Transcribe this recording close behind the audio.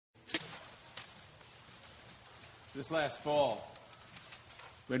This last fall,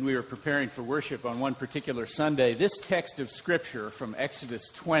 when we were preparing for worship on one particular Sunday, this text of Scripture from Exodus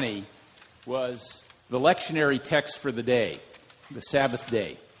 20 was the lectionary text for the day, the Sabbath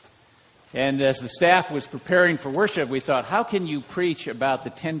day. And as the staff was preparing for worship, we thought, how can you preach about the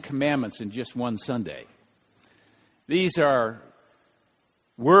Ten Commandments in just one Sunday? These are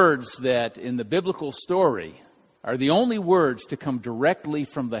words that in the biblical story are the only words to come directly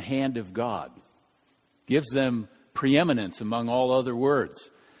from the hand of God. Gives them preeminence among all other words.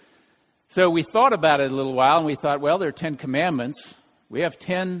 So we thought about it a little while, and we thought, well, there are 10 commandments. We have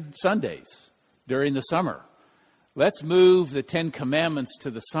 10 Sundays during the summer. Let's move the 10 commandments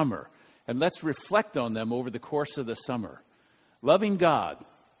to the summer, and let's reflect on them over the course of the summer. Loving God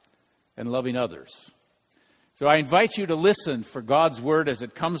and loving others. So I invite you to listen for God's word as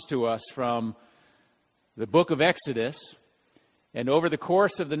it comes to us from the book of Exodus. And over the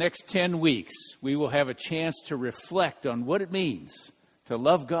course of the next 10 weeks, we will have a chance to reflect on what it means to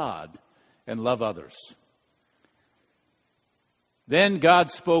love God and love others. Then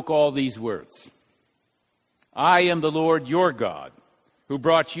God spoke all these words. I am the Lord your God, who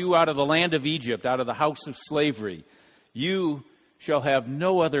brought you out of the land of Egypt, out of the house of slavery. You shall have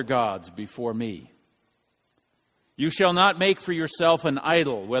no other gods before me. You shall not make for yourself an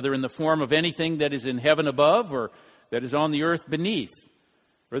idol, whether in the form of anything that is in heaven above, or that is on the earth beneath,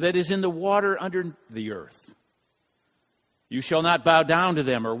 or that is in the water under the earth. You shall not bow down to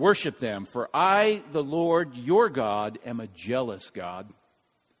them or worship them, for I, the Lord your God, am a jealous God,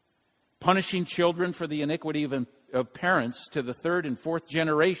 punishing children for the iniquity of parents to the third and fourth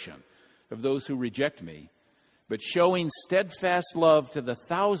generation of those who reject me, but showing steadfast love to the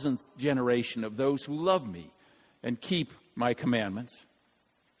 1,000th generation of those who love me and keep my commandments.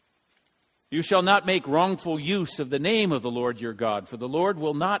 You shall not make wrongful use of the name of the Lord your God, for the Lord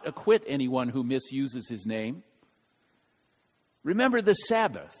will not acquit anyone who misuses his name. Remember the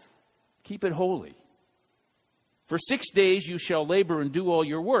Sabbath. Keep it holy. For 6 days you shall labor and do all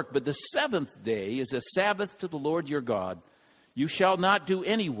your work, but the seventh day is a Sabbath to the Lord your God. You shall not do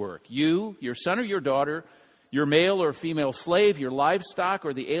any work, you, your son or your daughter, your male or female slave, your livestock,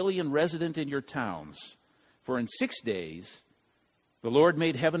 or the alien resident in your towns. For in 6 days the Lord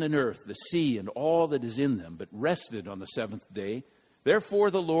made heaven and earth, the sea, and all that is in them, but rested on the seventh day.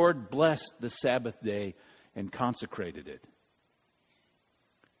 Therefore the Lord blessed the Sabbath day and consecrated it.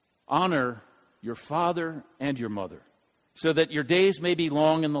 Honor your father and your mother, so that your days may be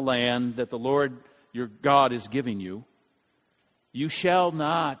long in the land that the Lord your God is giving you. You shall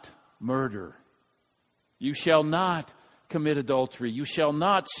not murder. You shall not commit adultery. You shall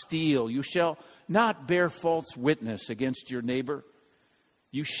not steal. You shall not bear false witness against your neighbor.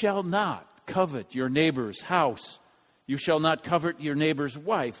 You shall not covet your neighbor's house. You shall not covet your neighbor's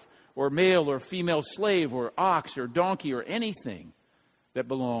wife, or male or female slave, or ox or donkey, or anything that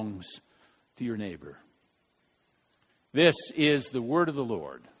belongs to your neighbor. This is the word of the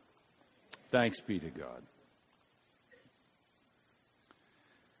Lord. Thanks be to God.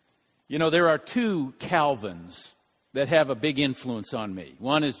 You know, there are two Calvins that have a big influence on me.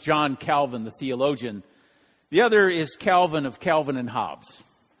 One is John Calvin, the theologian. The other is Calvin of Calvin and Hobbes.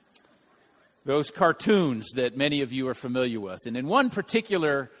 Those cartoons that many of you are familiar with. And in one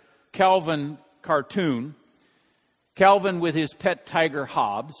particular Calvin cartoon, Calvin with his pet tiger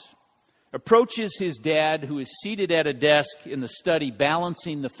Hobbes approaches his dad, who is seated at a desk in the study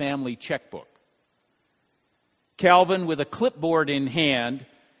balancing the family checkbook. Calvin, with a clipboard in hand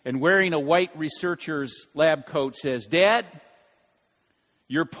and wearing a white researcher's lab coat, says, Dad,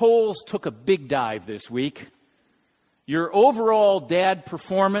 your polls took a big dive this week. Your overall dad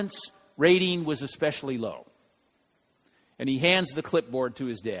performance rating was especially low. And he hands the clipboard to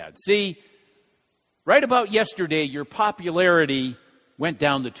his dad. See, right about yesterday, your popularity went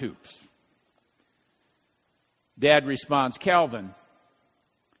down the tubes. Dad responds, Calvin,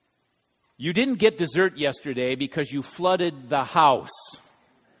 you didn't get dessert yesterday because you flooded the house.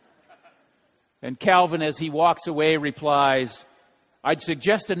 And Calvin, as he walks away, replies, I'd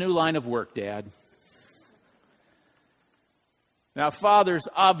suggest a new line of work, Dad. Now, fathers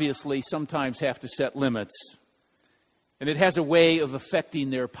obviously sometimes have to set limits, and it has a way of affecting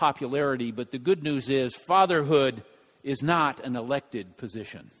their popularity, but the good news is fatherhood is not an elected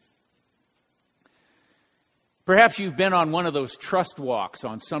position. Perhaps you've been on one of those trust walks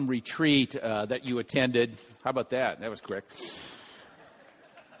on some retreat that you attended. How about that? That was quick.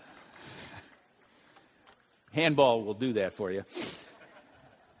 Handball will do that for you. If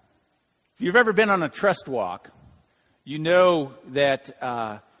you've ever been on a trust walk, you know that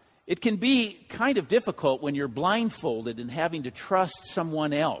it can be kind of difficult when you're blindfolded and having to trust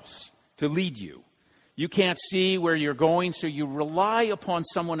someone else to lead you. You can't see where you're going, so you rely upon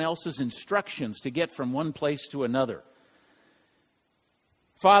someone else's instructions to get from one place to another.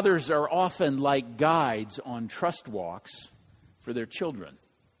 Fathers are often like guides on trust walks for their children.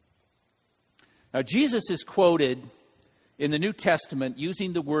 Now, Jesus is quoted in the New Testament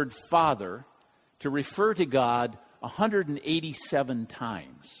using the word Father to refer to God 187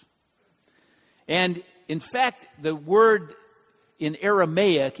 times. And in fact, the word in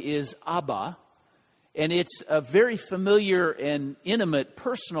Aramaic is Abba, and it's a very familiar and intimate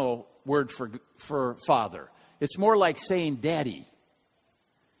personal word for father. It's more like saying daddy.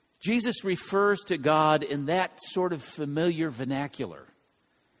 Jesus refers to God in that sort of familiar vernacular.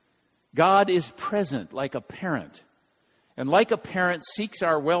 God is present like a parent, and like a parent seeks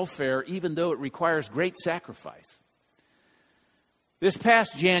our welfare even though it requires great sacrifice. This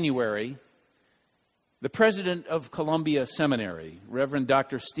past January, the president of Columbia Seminary, Reverend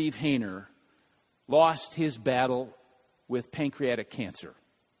Dr. Steve Hayner, lost his battle with pancreatic cancer.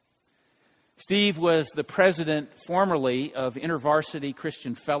 Steve was the president formerly of InterVarsity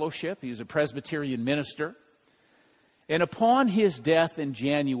Christian Fellowship. He was a Presbyterian minister. And upon his death in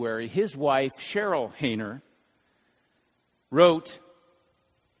January, his wife, Cheryl Hayner, wrote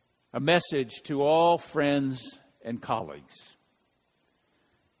a message to all friends and colleagues.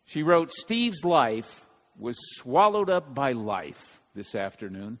 She wrote, "Steve's life was swallowed up by life this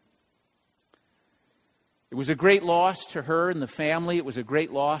afternoon. It was a great loss to her and the family. It was a great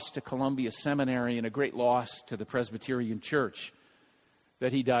loss to Columbia Seminary and a great loss to the Presbyterian Church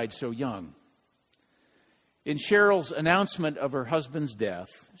that he died so young." In Cheryl's announcement of her husband's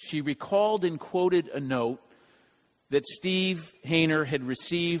death, she recalled and quoted a note that Steve Hayner had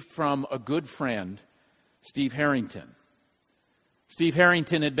received from a good friend, Steve Harrington. Steve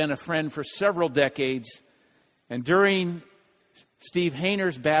Harrington had been a friend for several decades, and during Steve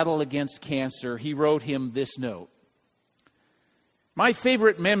Hayner's battle against cancer, he wrote him this note. My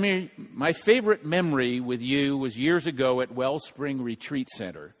favorite memory with you was years ago at Wellspring Retreat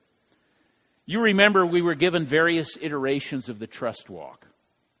Center. You remember we were given various iterations of the trust walk.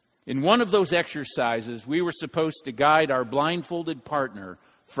 In one of those exercises, we were supposed to guide our blindfolded partner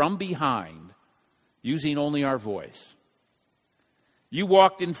from behind using only our voice. You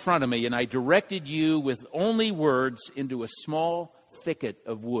walked in front of me, and I directed you with only words into a small thicket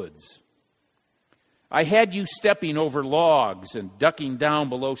of woods. I had you stepping over logs and ducking down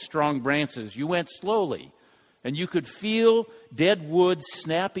below strong branches. You went slowly, and you could feel dead wood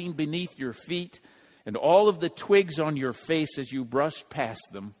snapping beneath your feet and all of the twigs on your face as you brushed past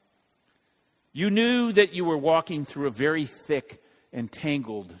them. You knew that you were walking through a very thick and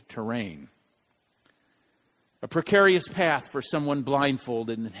tangled terrain. A precarious path for someone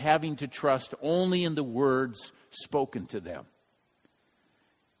blindfolded and having to trust only in the words spoken to them.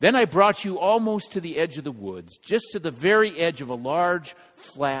 Then I brought you almost to the edge of the woods, just to the very edge of a large,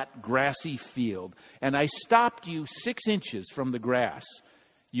 flat, grassy field, and I stopped you 6 inches from the grass.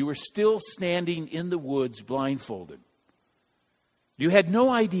 You were still standing in the woods blindfolded. You had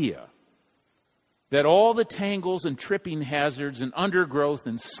no idea that all the tangles and tripping hazards and undergrowth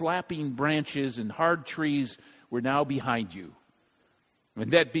and slapping branches and hard trees were now behind you,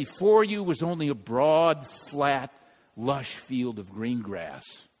 and that before you was only a broad, flat, lush field of green grass.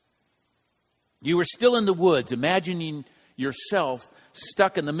 You were still in the woods, imagining yourself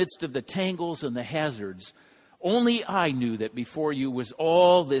stuck in the midst of the tangles and the hazards. Only I knew that before you was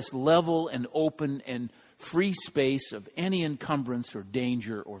all this level and open and free space of any encumbrance or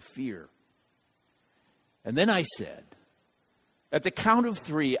danger or fear. And then I said, at the count of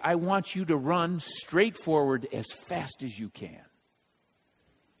 3, I want you to run straight forward as fast as you can.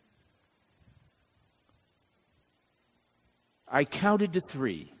 I counted to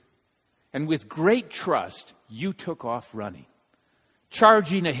 3, and with great trust, you took off running,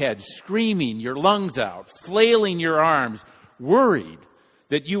 charging ahead, screaming your lungs out, flailing your arms, worried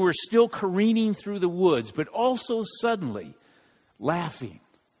that you were still careening through the woods, but also suddenly laughing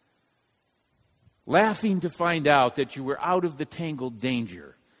to find out that you were out of the tangled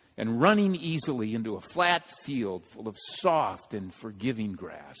danger and running easily into a flat field full of soft and forgiving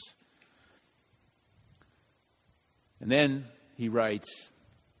grass. And then he writes,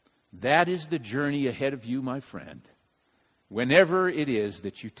 that is the journey ahead of you, my friend, whenever it is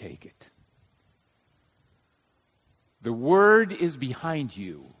that you take it. The Word is behind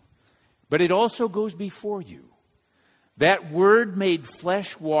you, but it also goes before you. That Word made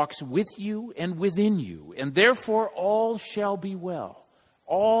flesh walks with you and within you, and therefore all shall be well.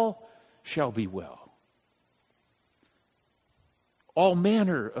 All shall be well. All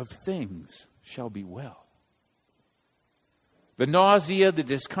manner of things shall be well. The nausea, the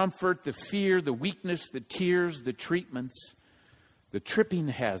discomfort, the fear, the weakness, the tears, the treatments, the tripping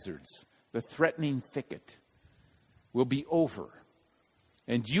hazards, the threatening thicket will be over.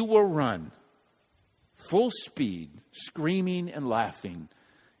 And you will run full speed, screaming and laughing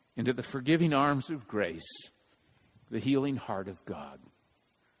into the forgiving arms of grace, the healing heart of God.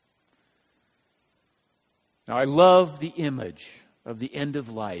 Now, I love the image of the end of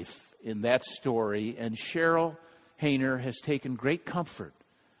life in that story, and Cheryl Hayner has taken great comfort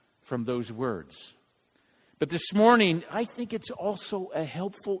from those words. But this morning, I think it's also a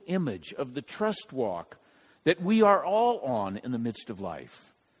helpful image of the trust walk that we are all on in the midst of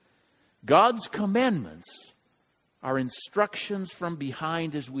life. God's commandments are instructions from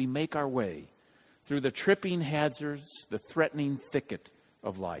behind as we make our way through the tripping hazards, the threatening thicket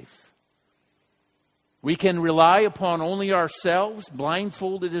of life. We can rely upon only ourselves,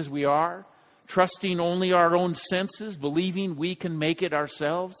 blindfolded as we are, trusting only our own senses, believing we can make it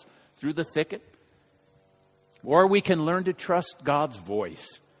ourselves through the thicket. Or we can learn to trust God's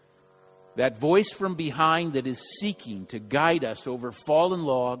voice, that voice from behind that is seeking to guide us over fallen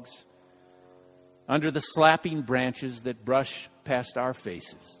logs, under the slapping branches that brush past our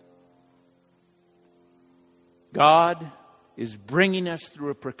faces. God is bringing us through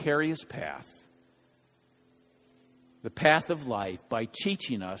a precarious path, the path of life, by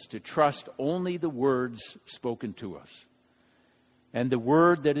teaching us to trust only the words spoken to us and the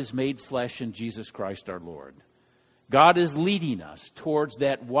word that is made flesh in Jesus Christ our Lord. God is leading us towards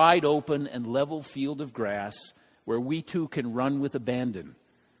that wide open and level field of grass where we too can run with abandon,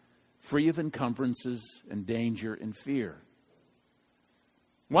 free of encumbrances and danger and fear.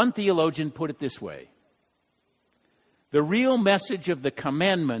 One theologian put it this way: the real message of the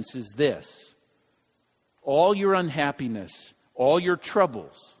commandments is this: all your unhappiness, all your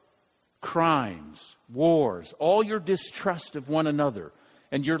troubles, crimes, wars, all your distrust of one another,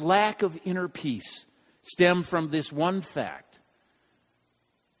 and your lack of inner peace stem from this one fact,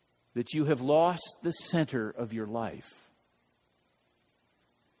 that you have lost the center of your life.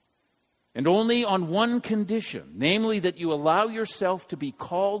 And only on one condition, namely that you allow yourself to be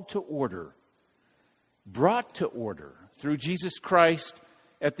called to order, brought to order through Jesus Christ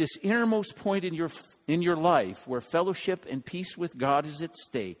at this innermost point in your life where fellowship and peace with God is at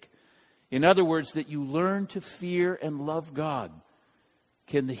stake. In other words, that you learn to fear and love God,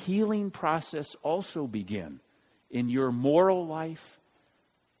 can the healing process also begin in your moral life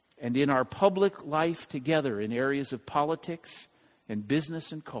and in our public life together in areas of politics and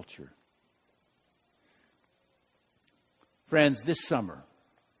business and culture. Friends, this summer,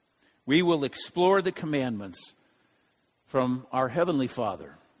 we will explore the commandments from our Heavenly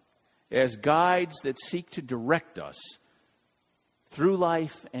Father as guides that seek to direct us through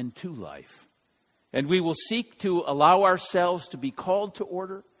life and to life. And we will seek to allow ourselves to be called to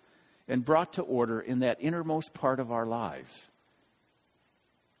order and brought to order in that innermost part of our lives.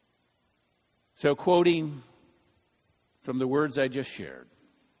 So, quoting from the words I just shared,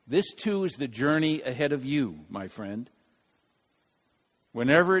 this too is the journey ahead of you, my friend.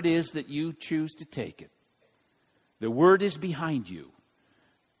 Whenever it is that you choose to take it, the Word is behind you,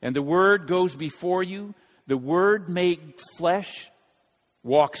 and the Word goes before you. The Word made flesh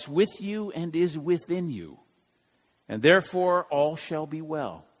walks with you and is within you, and therefore all shall be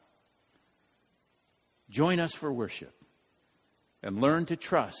well. Join us for worship and learn to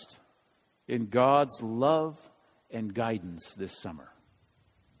trust in God's love and guidance this summer.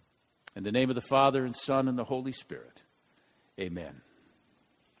 In the name of the Father and Son and the Holy Spirit, amen.